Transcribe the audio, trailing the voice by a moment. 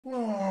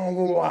feed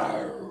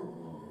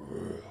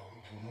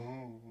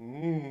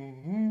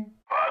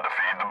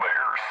the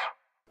bears.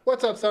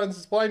 What's up, sons?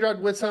 It's Blind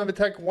Rod with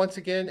SonOfATech once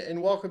again,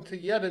 and welcome to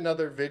yet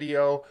another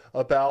video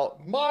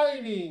about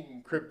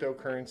mining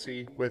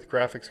cryptocurrency with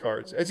graphics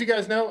cards. As you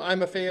guys know,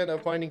 I'm a fan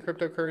of mining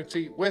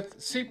cryptocurrency with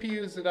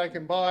CPUs that I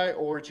can buy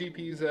or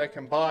GPUs that I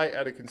can buy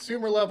at a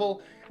consumer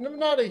level, and I'm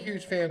not a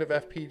huge fan of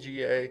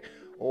FPGA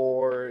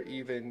or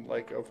even,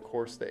 like, of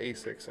course, the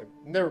ASICs. I've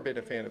never been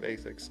a fan of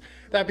ASICs.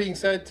 That being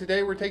said,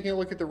 today we're taking a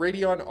look at the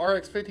Radeon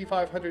RX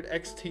 5500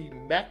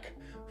 Xt Mech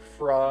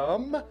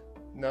from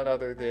none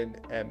other than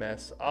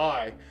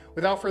MSI.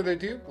 Without further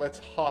ado, let's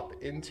hop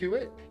into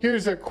it.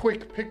 Here's a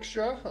quick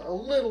picture, a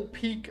little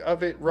peek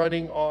of it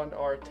running on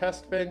our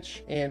test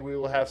bench, and we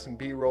will have some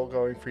B-roll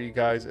going for you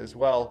guys as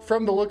well.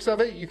 From the looks of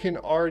it, you can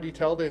already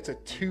tell that it's a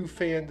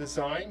two-fan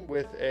design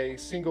with a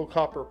single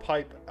copper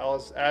pipe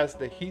as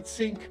the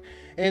heatsink.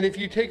 And if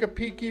you take a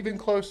peek even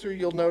closer,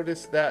 you'll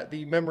notice that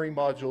the memory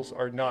modules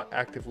are not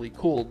actively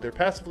cooled. They're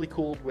passively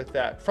cooled with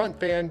that front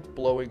fan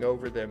blowing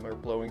over them or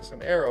blowing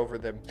some air over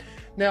them.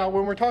 Now,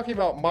 when we're talking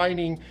about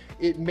mining,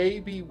 it may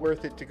be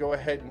worth it to go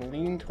ahead and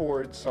lean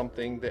towards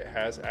something that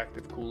has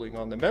active cooling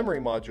on the memory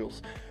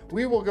modules.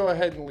 We will go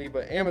ahead and leave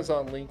an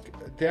Amazon link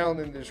down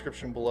in the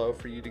description below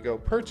for you to go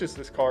purchase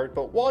this card.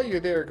 But while you're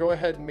there, go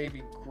ahead and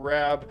maybe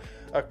grab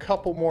a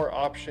couple more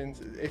options.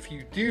 If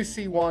you do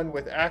see one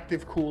with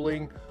active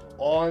cooling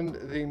on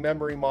the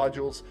memory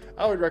modules,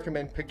 I would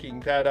recommend picking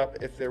that up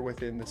if they're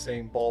within the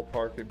same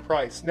ballpark in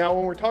price. Now,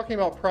 when we're talking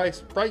about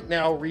price, right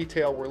now,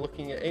 retail, we're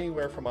looking at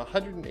anywhere from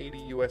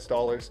 $180 US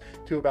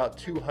to about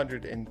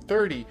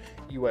 $230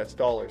 US.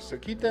 So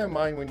keep that in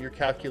mind when you're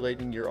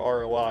calculating your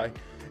ROI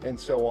and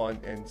so on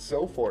and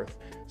so forth.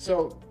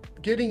 So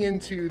getting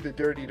into the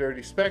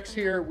dirty specs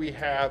here, we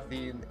have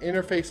the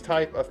interface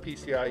type of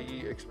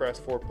PCIe Express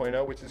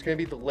 4.0, which is going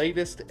to be the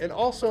latest and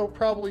also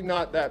probably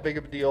not that big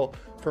of a deal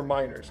for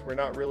miners. We're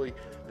not really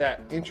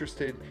that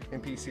interested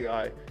in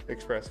PCI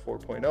Express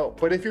 4.0.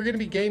 But if you're going to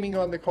be gaming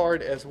on the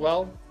card as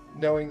well,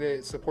 knowing that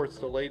it supports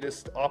the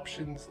latest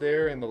options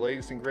there and the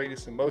latest and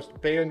greatest and most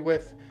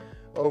bandwidth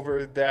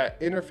over that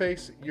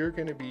interface, you're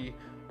going to be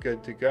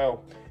good to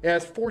go. It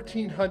has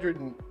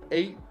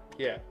 1408,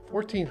 yeah,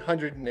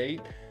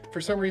 1408.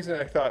 For some reason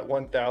I thought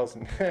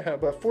 1000,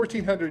 but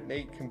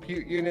 1408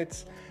 compute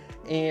units,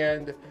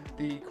 and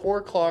the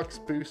core clocks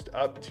boost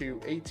up to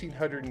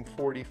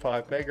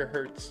 1845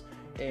 megahertz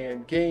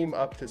and game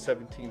up to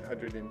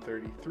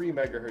 1733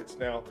 megahertz.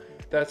 Now,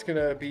 that's going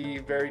to be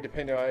very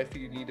dependent on if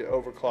you need to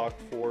overclock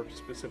for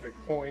specific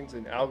coins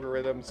and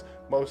algorithms.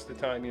 Most of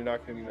the time, you're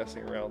not going to be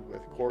messing around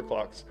with core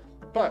clocks.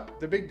 But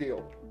the big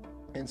deal,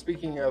 and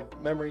speaking of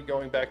memory,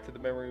 going back to the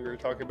memory we were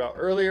talking about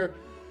earlier,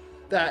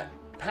 that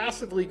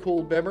passively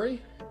cooled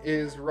memory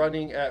is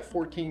running at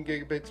 14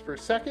 gigabits per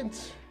second,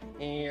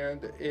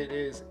 and it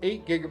is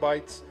 8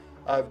 gigabytes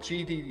of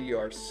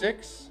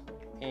GDDR6,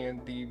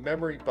 and the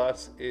memory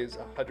bus is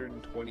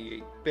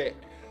 128-bit.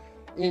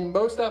 In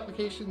most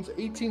applications,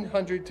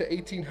 1800 to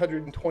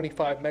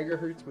 1825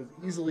 megahertz was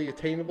easily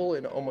attainable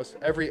in almost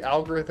every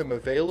algorithm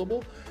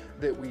available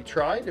that we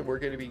tried, and we're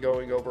going to be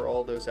going over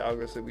all those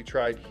algorithms that we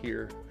tried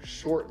here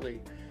shortly.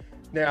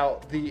 Now,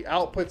 the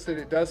outputs that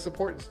it does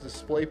support is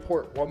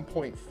DisplayPort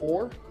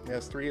 1.4, it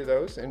has 3 of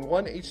those, and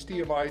one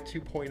HDMI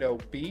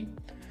 2.0B.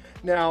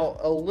 Now,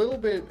 a little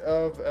bit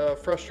of a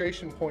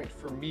frustration point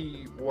for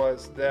me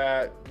was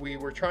that we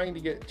were trying to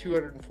get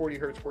 240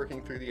 hertz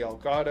working through the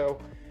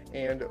Elgato,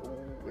 and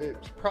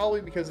it's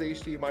probably because the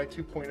HDMI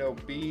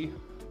 2.0B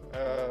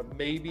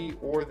maybe,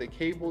 or the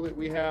cable that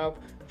we have,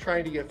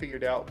 trying to get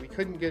figured out. We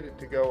couldn't get it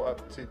to go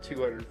up to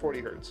 240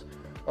 hertz.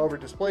 Over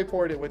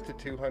DisplayPort, it went to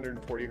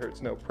 240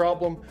 hertz, no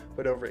problem,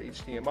 but over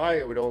HDMI,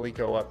 it would only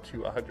go up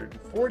to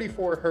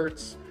 144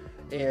 hertz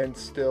and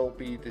still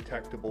be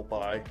detectable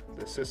by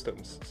the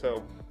systems.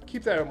 So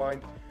keep that in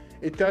mind.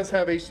 It does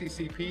have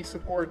HDCP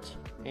support,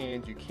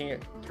 and you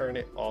can't turn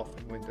it off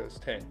in Windows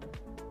 10.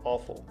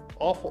 Awful,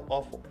 awful,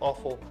 awful,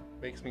 awful.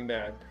 Makes me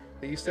mad.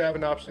 They used to have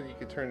an option that you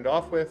could turn it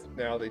off with,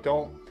 now they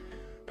don't.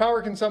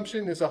 Power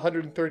consumption is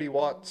 130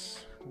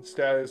 watts.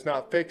 Instead, it's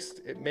not fixed.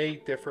 It may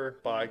differ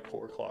by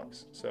core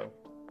clocks. So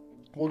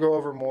we'll go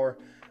over more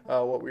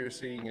what we are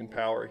seeing in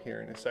power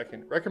here in a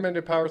second.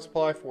 Recommended power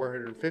supply,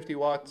 450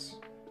 watts.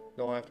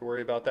 Don't have to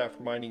worry about that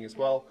for mining as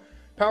well.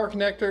 Power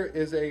connector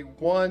is a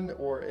one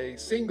or a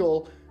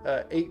single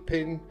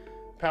 8-pin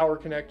power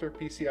connector,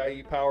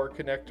 PCIe power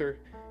connector,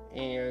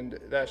 and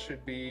that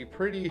should be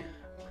pretty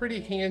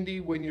handy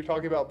when you're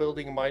talking about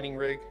building a mining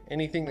rig.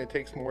 Anything that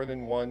takes more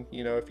than one,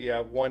 you know, if you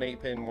have one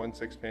 8-pin, one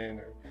 6-pin,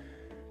 or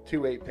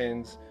 2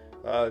 8-pins,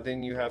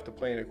 then you have to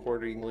plan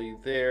accordingly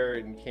there,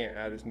 and you can't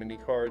add as many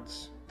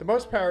cards. The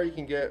most power you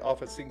can get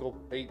off a single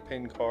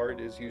 8-pin card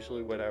is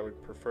usually what I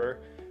would prefer,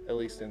 at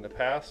least in the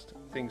past.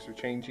 Things are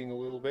changing a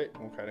little bit.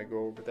 We'll kind of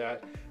go over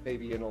that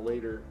maybe in a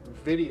later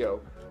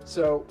video.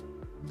 So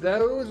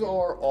those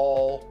are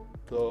all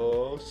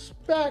the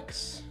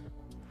specs,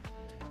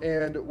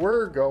 and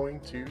we're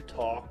going to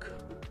talk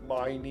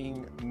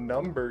mining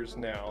numbers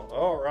now.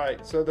 All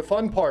right, so the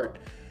fun part.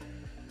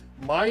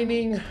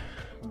 mining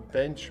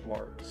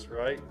benchmarks,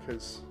 right?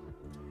 Because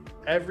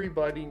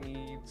everybody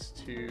needs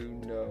to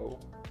know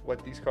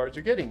what these cards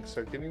are getting.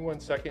 So give me 1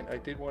 second. I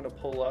did want to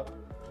pull up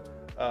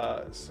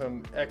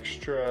some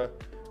extra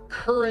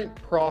current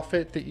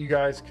profit that you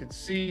guys could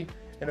see.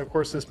 And of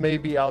course, this may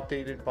be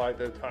outdated by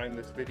the time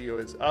this video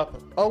is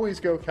up. Always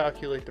go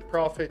calculate the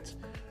profit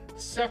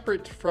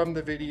separate from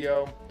the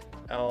video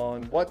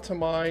on what to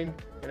mine,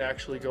 and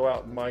actually go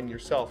out and mine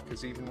yourself,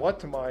 because even what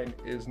to mine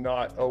is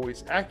not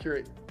always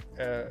accurate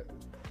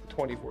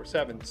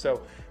 24/7.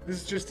 So this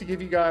is just to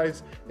give you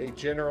guys a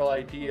general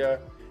idea,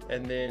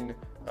 and then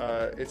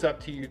it's up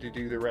to you to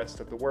do the rest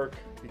of the work,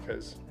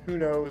 because who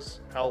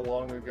knows how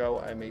long ago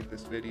I made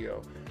this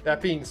video. That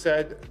being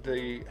said,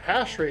 the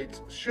hash rates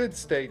should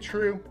stay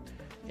true,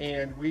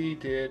 and we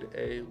did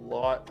a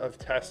lot of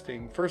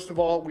testing. First of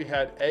all, we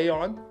had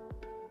Aeon,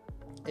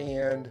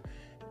 and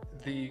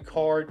the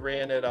card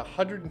ran at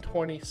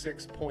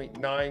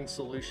 126.9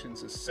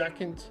 solutions a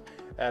second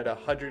at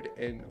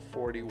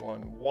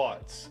 141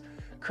 watts.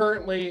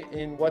 Currently,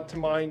 in what to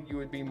mine, you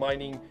would be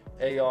mining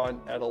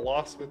Aeon at a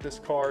loss with this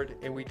card,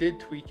 and we did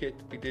tweak it.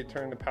 We did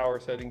turn the power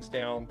settings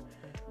down,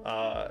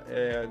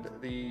 and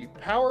the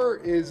power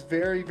is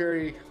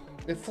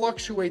it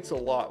fluctuates a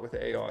lot with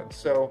Aeon,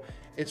 so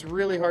it's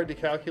really hard to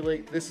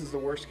calculate. This is the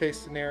worst case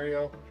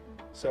scenario.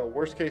 So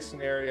worst case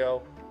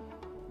scenario,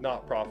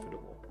 not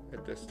profitable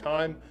at this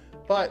time,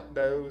 but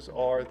those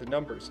are the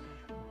numbers.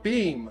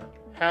 Beam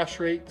hash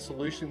rate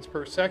solutions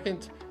per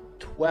second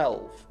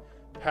 12,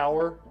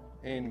 power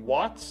in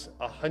watts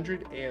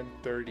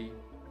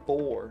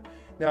 134.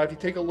 Now if you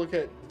take a look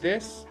at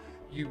this,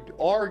 you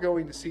are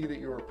going to see that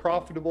you are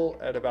profitable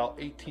at about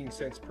 18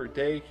 cents per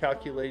day,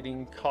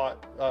 calculating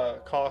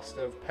cost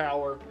of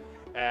power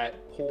at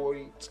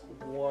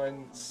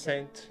 0.1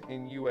 cent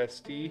in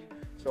USD.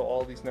 So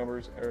all these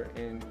numbers are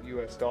in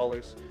US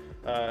dollars.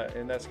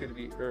 And that's going to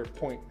be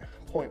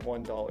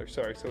 $0.1,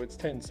 sorry, so it's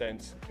 10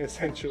 cents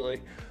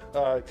essentially.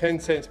 10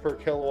 cents per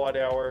kilowatt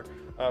hour,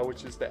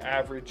 which is the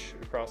average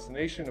across the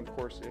nation. Of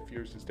course, if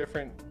yours is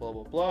different, blah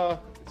blah blah,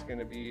 it's going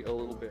to be a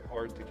little bit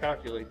hard to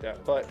calculate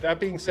that. But that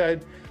being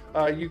said,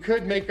 you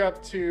could make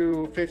up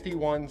to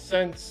 51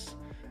 cents,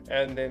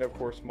 and then of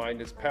course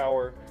minus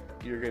power,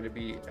 you're going to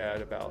be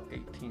at about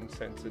 18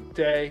 cents a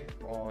day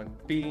on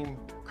Beam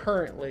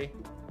currently.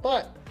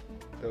 But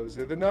those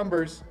are the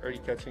numbers. Are you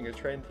catching a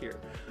trend here?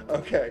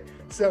 Okay,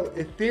 so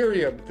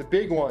Ethereum, the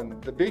big one,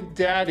 the big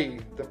daddy,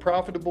 the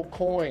profitable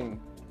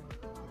coin,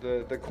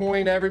 the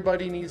coin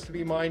everybody needs to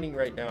be mining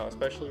right now,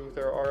 especially with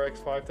our RX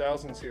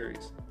 5000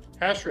 series.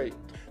 Hash rate,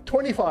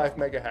 25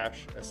 mega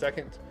hash a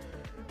second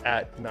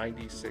at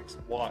 96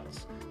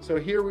 watts. So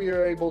here we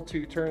are able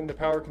to turn the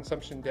power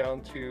consumption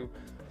down to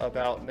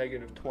about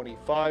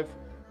 -25.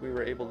 We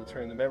were able to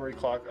turn the memory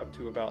clock up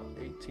to about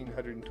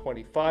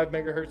 1825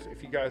 megahertz.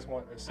 If you guys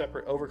want a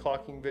separate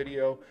overclocking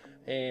video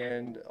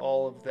and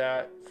all of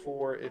that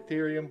for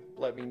Ethereum,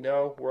 let me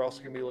know. We're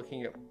also going to be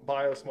looking at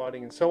BIOS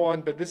modding and so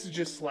on, but this is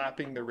just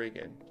slapping the rig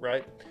in,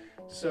 right?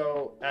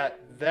 So at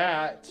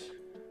that,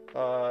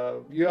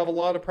 you have a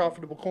lot of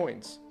profitable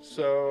coins.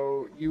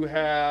 So you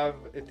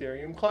have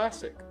Ethereum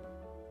Classic,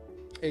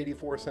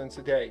 84 cents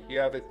a day. You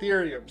have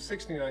Ethereum,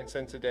 69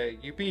 cents a day.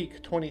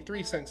 Ubique,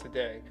 23 cents a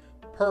day.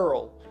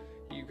 Pearl,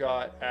 you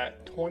got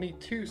at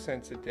 22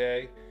 cents a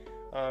day.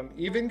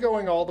 Even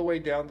going all the way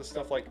down to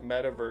stuff like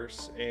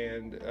Metaverse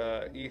and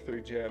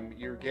Ethergem,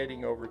 you're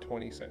getting over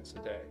 20 cents a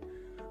day.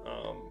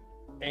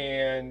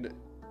 And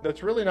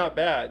that's really not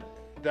bad.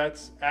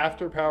 That's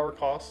after power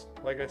costs,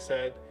 like I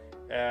said,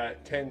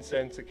 at 10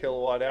 cents a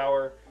kilowatt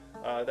hour.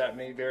 That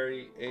may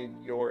vary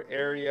in your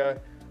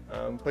area.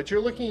 But you're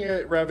looking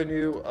at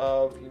revenue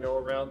of,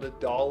 around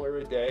 $1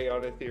 a day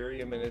on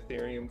Ethereum and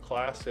Ethereum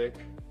Classic,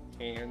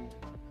 and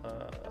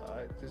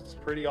it's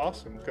pretty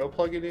awesome. Go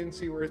plug it in,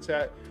 see where it's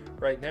at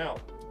right now.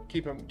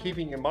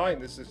 Keeping in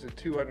mind, this is a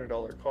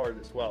 $200 card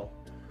as well.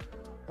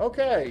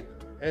 Okay,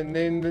 and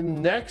then the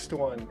next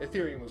one,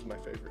 Ethereum was my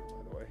favorite,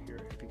 by the way, here,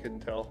 if you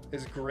couldn't tell,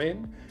 is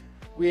Grin.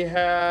 We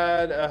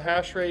had a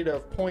hash rate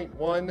of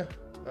 0.1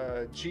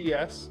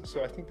 GS,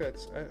 so I think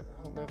that's, I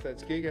don't know if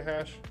that's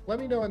gigahash. Let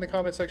me know in the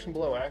comment section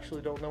below. I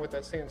actually don't know what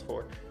that stands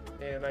for,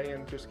 and I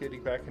am just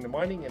getting back into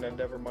mining, and I've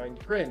never mined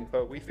Grin,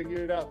 but we figured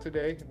it out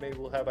today. Maybe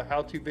we'll have a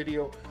how-to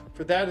video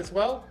for that as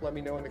well. Let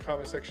me know in the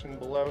comment section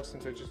below,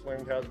 since I just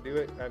learned how to do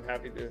it. I'm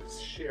happy to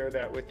share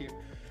that with you.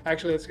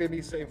 Actually, it's going to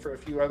be the same for a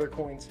few other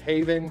coins.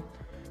 Haven,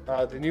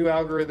 the new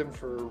algorithm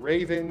for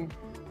Raven,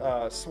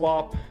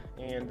 Swap,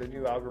 and the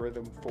new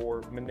algorithm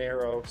for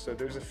Monero. So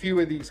there's a few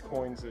of these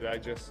coins that I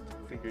just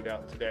figured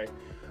out today.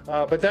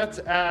 But that's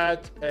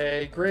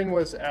Grin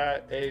was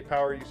at a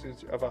power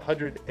usage of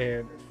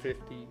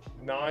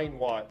 159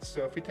 watts.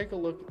 So if we take a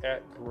look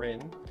at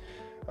Grin,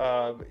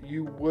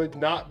 you would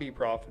not be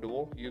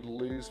profitable. You'd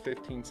lose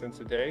 15 cents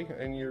a day,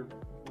 and your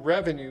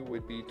revenue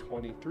would be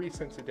 23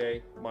 cents a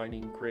day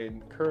mining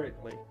Grin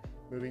currently.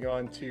 Moving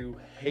on to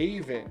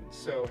Haven.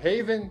 So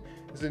Haven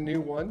is a new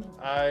one.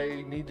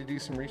 I need to do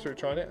some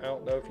research on it. I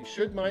don't know if you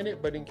should mine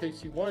it, but in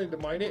case you wanted to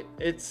mine it,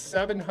 it's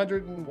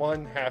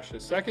 701 hash a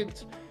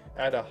second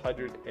at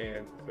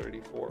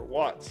 134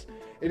 watts.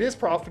 It is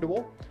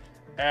profitable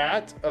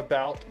at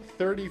about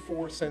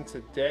 34 cents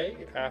a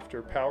day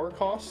after power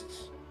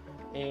costs,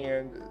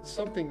 and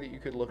something that you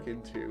could look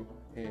into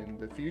in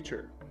the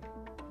future.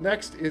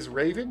 Next is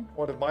Raven,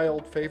 one of my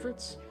old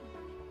favorites.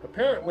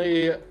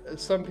 Apparently,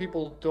 some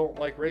people don't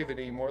like Raven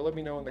anymore. Let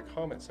me know in the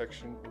comment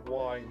section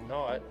why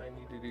not. I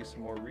need to do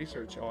some more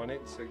research on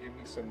it. So give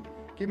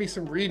me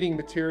some reading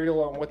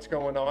material on what's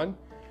going on.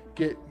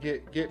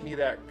 Get me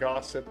that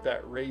gossip,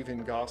 that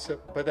Raven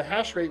gossip. But the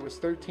hash rate was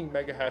 13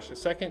 mega hash a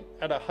second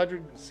at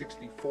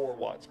 164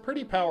 watts.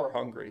 Pretty power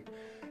hungry.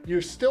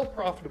 You're still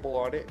profitable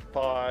on it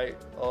by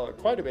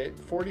quite a bit,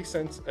 40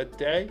 cents a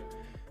day,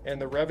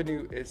 and the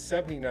revenue is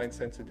 79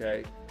 cents a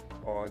day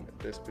on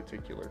this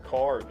particular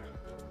card.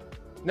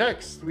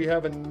 Next, we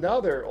have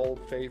another old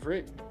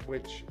favorite,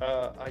 which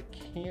I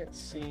can't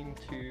seem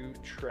to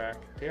track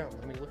down.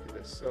 Let me look at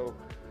this. So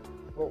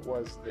what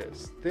was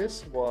this?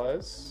 This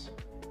was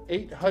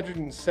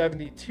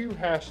 872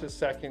 hash a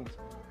second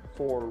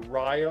for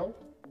Rio,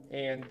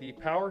 and the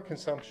power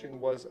consumption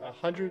was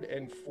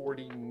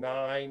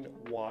 149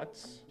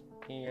 watts.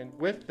 And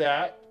with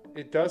that,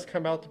 it does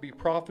come out to be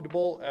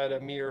profitable at a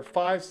mere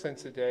 5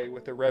 cents a day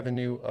with a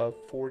revenue of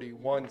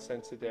 41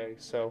 cents a day.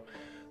 So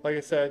like I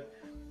said,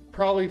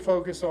 probably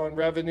focus on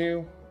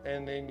revenue,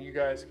 and then you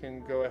guys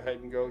can go ahead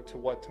and go to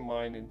what to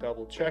mine and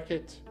double check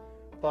it.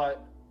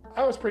 But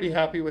I was pretty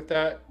happy with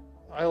that.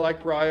 I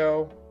like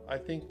Rio. I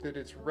think that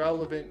it's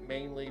relevant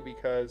mainly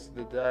because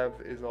the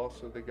dev is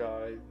also the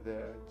guy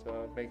that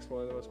makes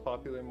one of the most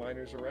popular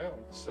miners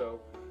around.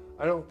 So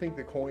I don't think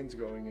the coin's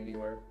going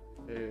anywhere,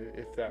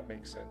 if that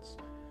makes sense.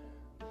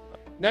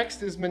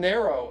 Next is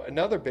Monero,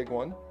 another big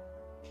one.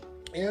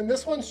 And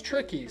this one's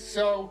tricky.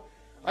 So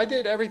I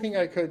did everything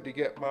I could to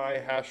get my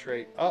hash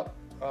rate up.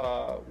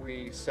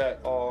 We set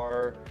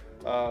our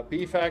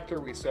B factor,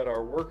 we set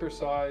our worker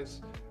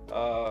size,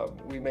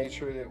 we made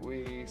sure that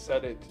we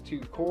set it to 2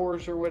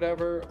 cores or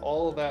whatever,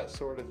 all of that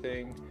sort of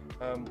thing.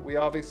 We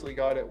obviously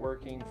got it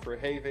working for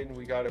Haven,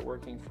 we got it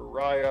working for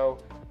Rio.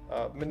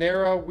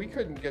 Monero, we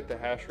couldn't get the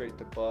hash rate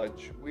to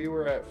budge. We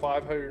were at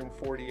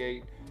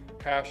 548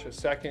 hash a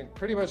second,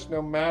 pretty much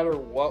no matter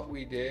what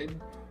we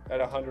did at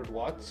 100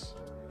 watts.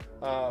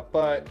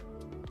 But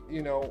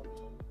you know,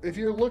 if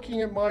you're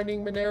looking at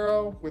mining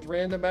Monero with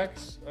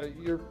RandomX,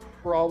 you're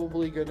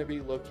probably going to be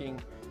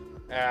looking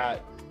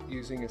at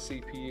using a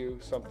CPU,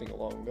 something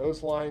along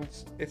those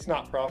lines. It's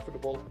not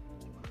profitable,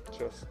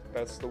 just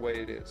that's the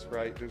way it is,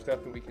 right? There's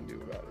nothing we can do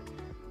about it.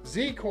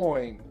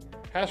 Zcoin,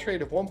 hash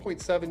rate of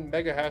 1.7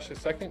 mega hash a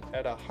second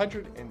at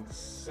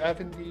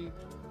 170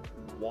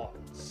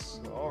 watts.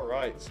 All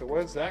right, so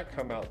what does that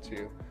come out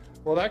to?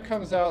 Well, that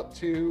comes out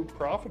to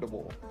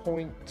profitable,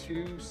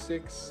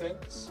 0.26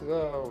 cents.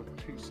 Oh,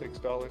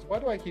 $26. Why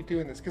do I keep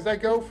doing this? Because I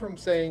go from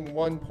saying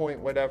 1 point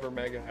whatever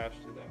mega hash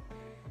to that.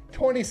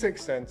 26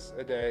 cents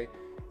a day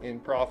in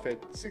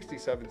profit,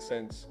 67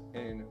 cents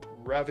in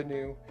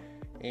revenue.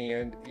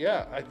 And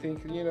yeah, I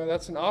think, you know,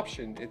 that's an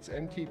option. It's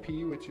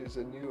MTP, which is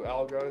a new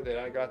algo that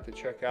I got to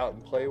check out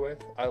and play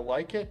with. I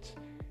like it.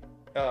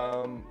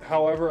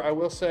 However, I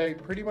will say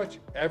pretty much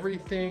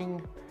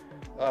everything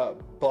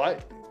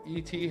but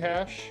ET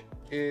hash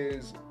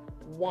is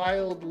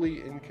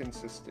wildly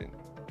inconsistent.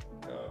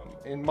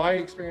 In my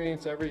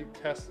experience, every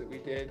test that we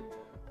did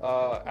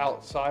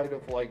outside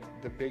of like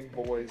the big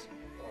boys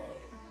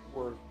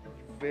were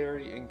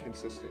very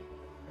inconsistent.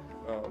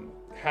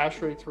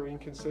 Hash rates were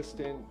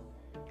inconsistent.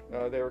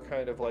 They were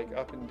kind of like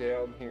up and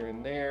down here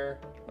and there.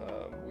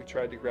 We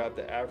tried to grab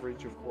the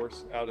average, of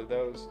course, out of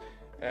those.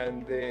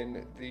 And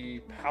then the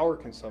power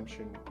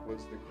consumption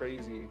was the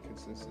crazy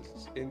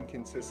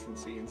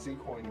inconsistency, and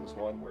Zcoin was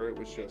one where it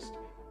was just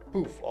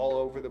poof all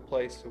over the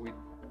place. So we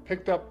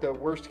picked up the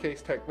worst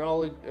case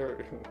technology.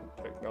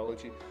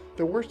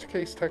 The worst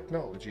case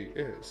technology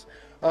is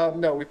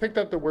no, we picked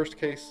up the worst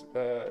case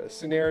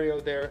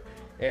scenario there,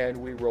 and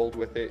we rolled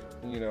with it.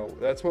 You know,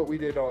 that's what we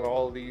did on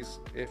all of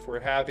these. If we're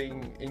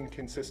having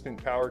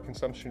inconsistent power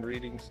consumption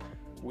readings,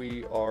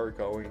 we are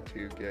going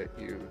to get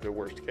you the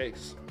worst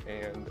case,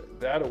 and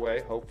that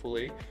way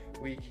hopefully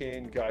we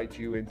can guide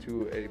you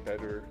into a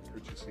better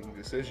purchasing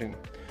decision.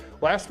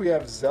 Last, we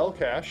have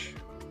Zelcash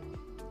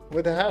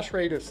with a hash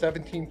rate of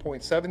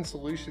 17.7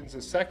 solutions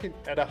a second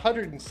at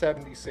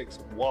 176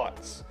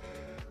 watts.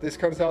 This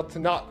comes out to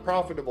not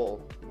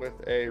profitable with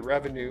a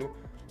revenue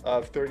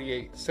of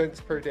 38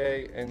 cents per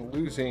day and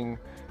losing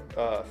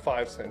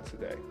 5 cents a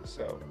day.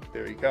 So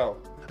there you go.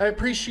 I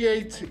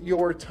appreciate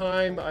your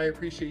time. I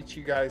appreciate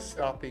you guys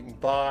stopping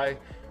by.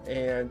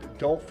 And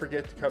don't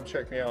forget to come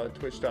check me out on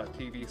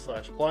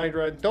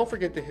twitch.tv/blindrun. Don't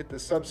forget to hit the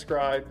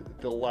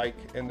subscribe, the like,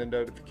 and the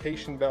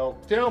notification bell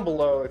down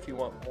below if you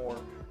want more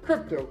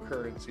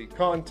cryptocurrency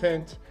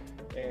content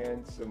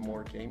and some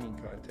more gaming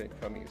content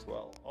coming as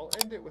well. I'll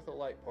end it with a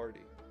light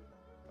party,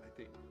 I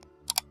think.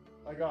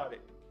 I got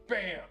it.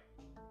 Bam!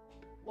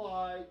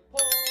 like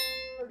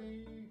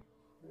party.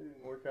 It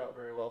didn't work out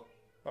very well.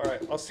 All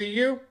right, I'll see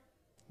you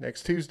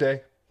next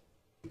Tuesday.